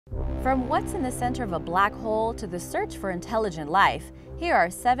From what's in the center of a black hole to the search for intelligent life, here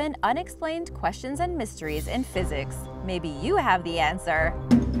are 7 unexplained questions and mysteries in physics. Maybe you have the answer.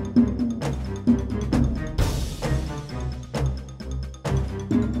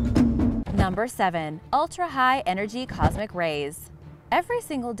 Number 7. Ultra-high energy cosmic rays. Every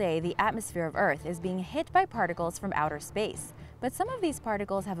single day, the atmosphere of Earth is being hit by particles from outer space. But some of these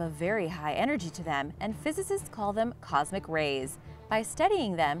particles have a very high energy to them, and physicists call them cosmic rays. By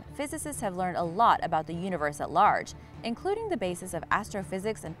studying them, physicists have learned a lot about the universe at large, including the basis of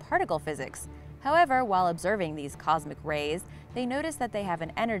astrophysics and particle physics. However, while observing these cosmic rays, they notice that they have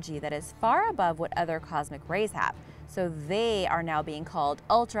an energy that is far above what other cosmic rays have, so they are now being called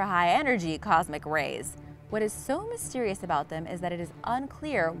ultra-high energy cosmic rays. What is so mysterious about them is that it is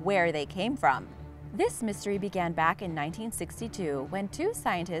unclear where they came from. This mystery began back in 1962 when 2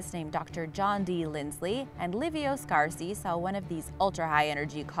 scientists named Dr. John D. Lindsley and Livio Scarsi saw one of these ultra-high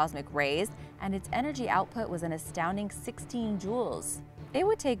energy cosmic rays, and its energy output was an astounding 16 joules. It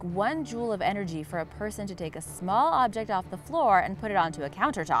would take 1 joule of energy for a person to take a small object off the floor and put it onto a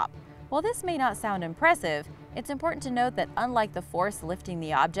countertop. While this may not sound impressive, it's important to note that unlike the force lifting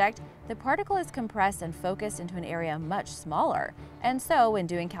the object, the particle is compressed and focused into an area much smaller. And so, when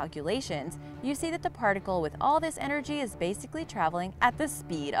doing calculations, you see that the particle with all this energy is basically traveling at the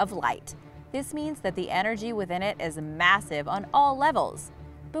speed of light. This means that the energy within it is massive on all levels.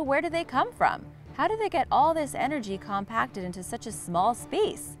 But where do they come from? How do they get all this energy compacted into such a small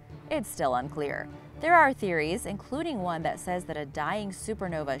space? It's still unclear. There are theories, including one that says that a dying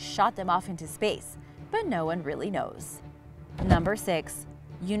supernova shot them off into space, but no one really knows. Number 6.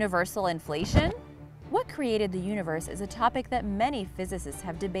 Universal inflation? What created the universe is a topic that many physicists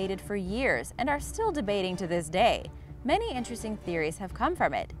have debated for years and are still debating to this day. Many interesting theories have come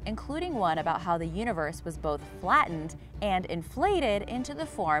from it, including one about how the universe was both flattened and inflated into the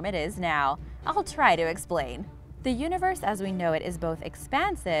form it is now. I'll try to explain. The universe as we know it is both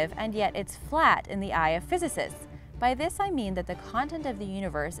expansive and yet it's flat in the eye of physicists. By this I mean that the content of the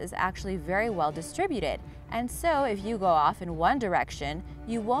universe is actually very well distributed, and so if you go off in one direction,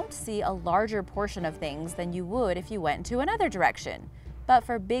 you won't see a larger portion of things than you would if you went into another direction. But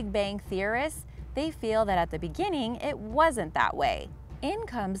for Big Bang theorists, they feel that at the beginning it wasn't that way. In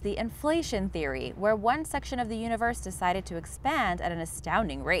comes the inflation theory, where one section of the universe decided to expand at an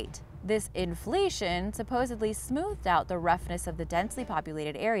astounding rate. This inflation supposedly smoothed out the roughness of the densely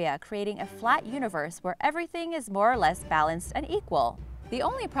populated area, creating a flat universe where everything is more or less balanced and equal. The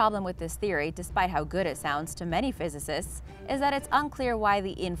only problem with this theory, despite how good it sounds to many physicists, is that it's unclear why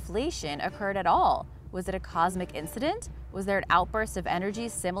the inflation occurred at all. Was it a cosmic incident? Was there an outburst of energy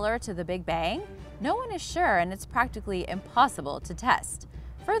similar to the Big Bang? No one is sure, and it's practically impossible to test.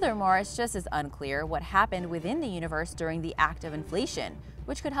 Furthermore, it's just as unclear what happened within the universe during the act of inflation,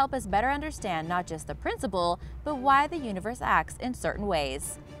 which could help us better understand not just the principle, but why the universe acts in certain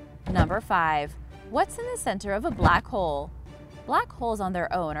ways. Number 5. What's in the center of a black hole? Black holes on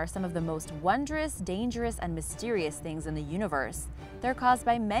their own are some of the most wondrous, dangerous, and mysterious things in the universe. They're caused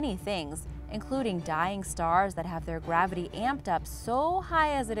by many things, including dying stars that have their gravity amped up so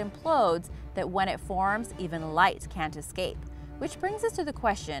high as it implodes that when it forms, even light can't escape. Which brings us to the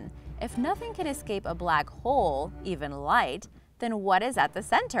question, if nothing can escape a black hole, even light, then what is at the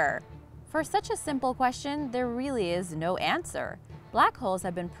center? For such a simple question, there really is no answer. Black holes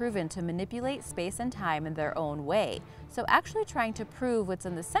have been proven to manipulate space and time in their own way, so actually trying to prove what's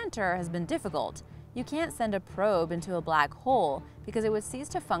in the center has been difficult. You can't send a probe into a black hole because it would cease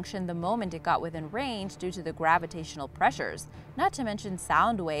to function the moment it got within range due to the gravitational pressures. Not to mention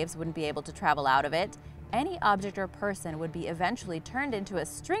sound waves wouldn't be able to travel out of it. Any object or person would be eventually turned into a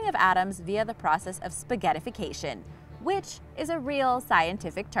string of atoms via the process of spaghettification, which is a real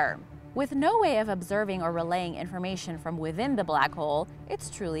scientific term. With no way of observing or relaying information from within the black hole, it's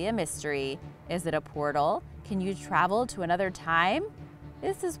truly a mystery. Is it a portal? Can you travel to another time?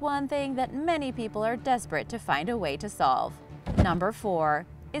 This is one thing that many people are desperate to find a way to solve. Number 4.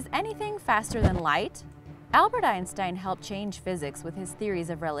 Is anything faster than light? Albert Einstein helped change physics with his theories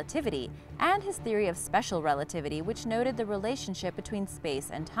of relativity and his theory of special relativity, which noted the relationship between space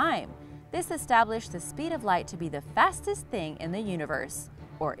and time. This established the speed of light to be the fastest thing in the universe.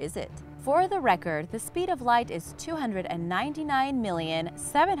 Or is it? For the record, the speed of light is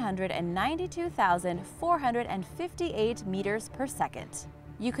 299,792,458 meters per second.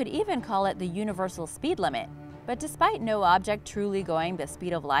 You could even call it the universal speed limit. But despite no object truly going the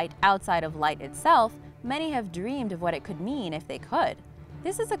speed of light outside of light itself, many have dreamed of what it could mean if they could.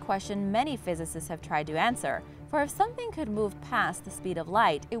 This is a question many physicists have tried to answer, for if something could move past the speed of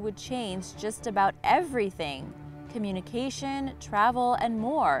light, it would change just about everything. communication, travel, and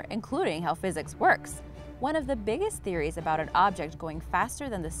more, including how physics works. One of the biggest theories about an object going faster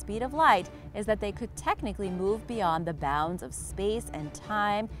than the speed of light is that they could technically move beyond the bounds of space and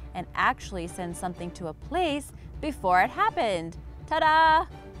time and actually send something to a place before it happened. Ta-da!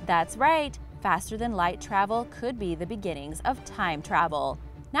 That's right, faster than light travel could be the beginnings of time travel.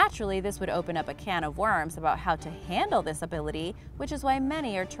 Naturally, this would open up a can of worms about how to handle this ability, which is why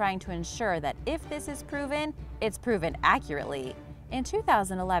many are trying to ensure that if this is proven, it's proven accurately. In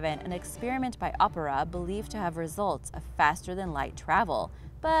 2011, an experiment by Opera believed to have results of faster-than-light travel,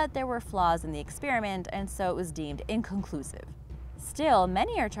 but there were flaws in the experiment and so it was deemed inconclusive. Still,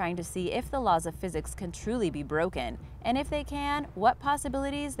 many are trying to see if the laws of physics can truly be broken, and if they can, what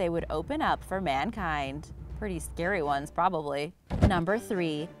possibilities they would open up for mankind. Pretty scary ones, probably. Number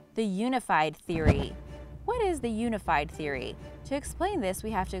 3. The unified theory. What is the unified theory? To explain this,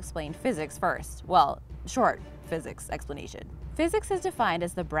 we have to explain physics first. Well, short physics explanation. Physics is defined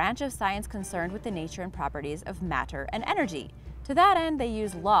as the branch of science concerned with the nature and properties of matter and energy. To that end, they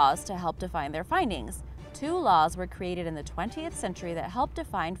use laws to help define their findings. 2 laws were created in the 20th century that help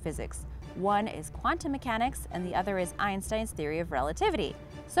define physics. One is quantum mechanics and the other is Einstein's theory of relativity.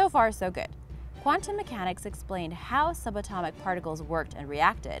 So far, so good. Quantum mechanics explained how subatomic particles worked and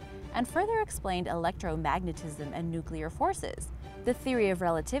reacted, and further explained electromagnetism and nuclear forces. The theory of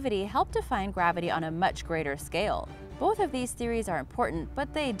relativity helped define gravity on a much greater scale. Both of these theories are important,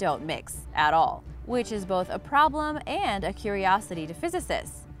 but they don't mix at all, which is both a problem and a curiosity to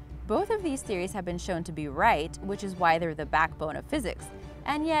physicists. Both of these theories have been shown to be right, which is why they're the backbone of physics.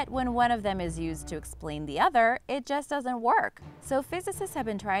 And yet, when one of them is used to explain the other, it just doesn't work. So physicists have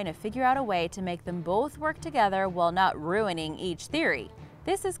been trying to figure out a way to make them both work together while not ruining each theory.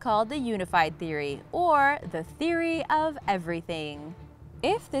 This is called the unified theory, or the theory of everything.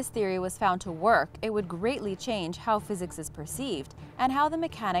 If this theory was found to work, it would greatly change how physics is perceived and how the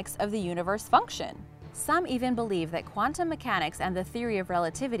mechanics of the universe function. Some even believe that quantum mechanics and the theory of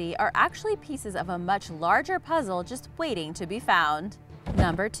relativity are actually pieces of a much larger puzzle just waiting to be found.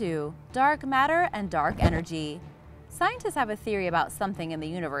 Number 2. Dark matter and dark energy. Scientists have a theory about something in the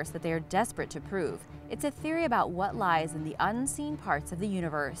universe that they are desperate to prove. It's a theory about what lies in the unseen parts of the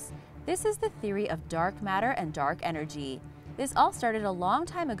universe. This is the theory of dark matter and dark energy. This all started a long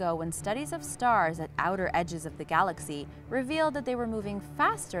time ago when studies of stars at outer edges of the galaxy revealed that they were moving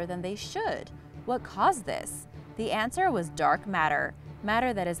faster than they should. What caused this? The answer was dark matter,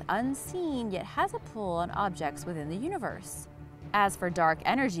 matter that is unseen yet has a pull on objects within the universe. As for dark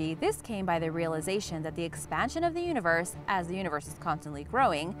energy, this came by the realization that the expansion of the universe, as the universe is constantly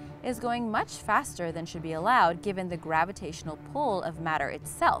growing, is going much faster than should be allowed given the gravitational pull of matter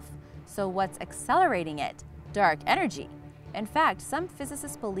itself. So what's accelerating it? Dark energy. In fact, some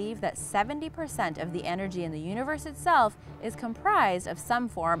physicists believe that 70% of the energy in the universe itself is comprised of some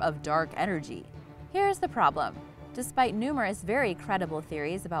form of dark energy. Here's the problem. Despite numerous very credible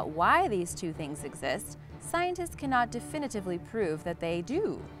theories about why these two things exist, scientists cannot definitively prove that they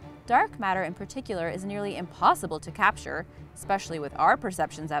do. Dark matter in particular is nearly impossible to capture, especially with our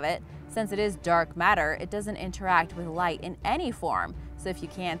perceptions of it. Since it is dark matter, it doesn't interact with light in any form, so if you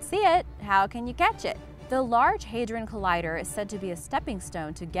can't see it, how can you catch it? The Large Hadron Collider is said to be a stepping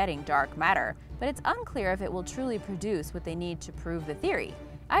stone to getting dark matter, but it's unclear if it will truly produce what they need to prove the theory.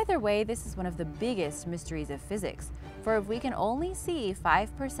 Either way, this is one of the biggest mysteries of physics, for if we can only see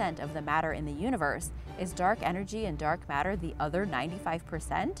 5% of the matter in the universe, is dark energy and dark matter the other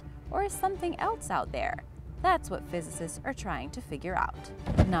 95%? Or is something else out there? That's what physicists are trying to figure out.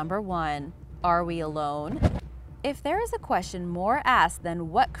 Number 1. Are we alone? If there is a question more asked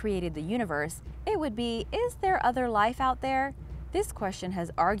than what created the universe, it would be, is there other life out there? This question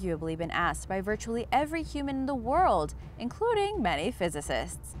has arguably been asked by virtually every human in the world, including many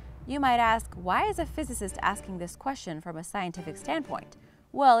physicists. You might ask, why is a physicist asking this question from a scientific standpoint?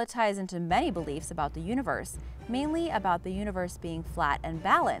 Well, it ties into many beliefs about the universe, mainly about the universe being flat and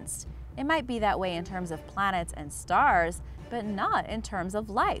balanced. It might be that way in terms of planets and stars, but not in terms of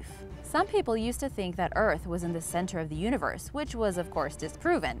life. Some people used to think that Earth was in the center of the universe, which was of course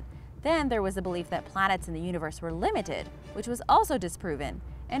disproven. Then there was a belief that planets in the universe were limited, which was also disproven.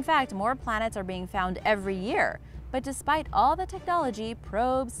 In fact, more planets are being found every year. But despite all the technology,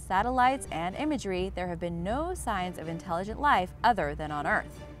 probes, satellites, and imagery, there have been no signs of intelligent life other than on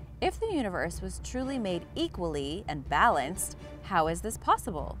Earth. If the universe was truly made equally and balanced, how is this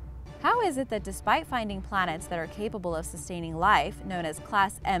possible? How is it that despite finding planets that are capable of sustaining life, known as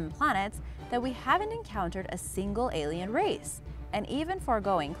Class M planets, that we haven't encountered a single alien race? And even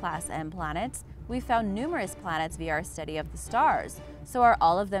foregoing Class M planets, We found numerous planets via our study of the stars. So are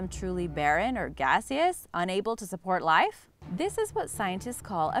all of them truly barren or gaseous, unable to support life? This is what scientists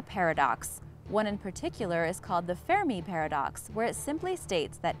call a paradox. One in particular is called the Fermi paradox, where it simply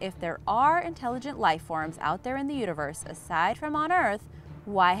states that if there are intelligent life forms out there in the universe aside from on Earth,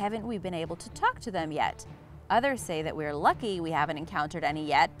 why haven't we been able to talk to them yet? Others say that we're lucky we haven't encountered any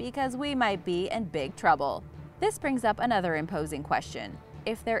yet because we might be in big trouble. This brings up another imposing question.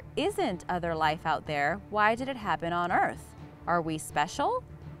 If there isn't other life out there, why did it happen on Earth? Are we special?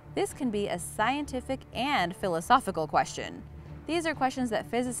 This can be a scientific and philosophical question. These are questions that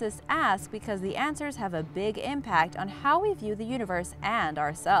physicists ask because the answers have a big impact on how we view the universe and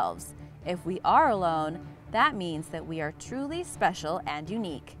ourselves. If we are alone, that means that we are truly special and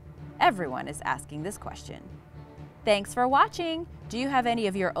unique. Everyone is asking this question. Thanks for watching! Do you have any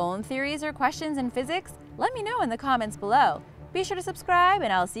of your own theories or questions in physics? Let me know in the comments below. Be sure to subscribe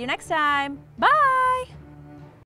and I'll see you next time. Bye!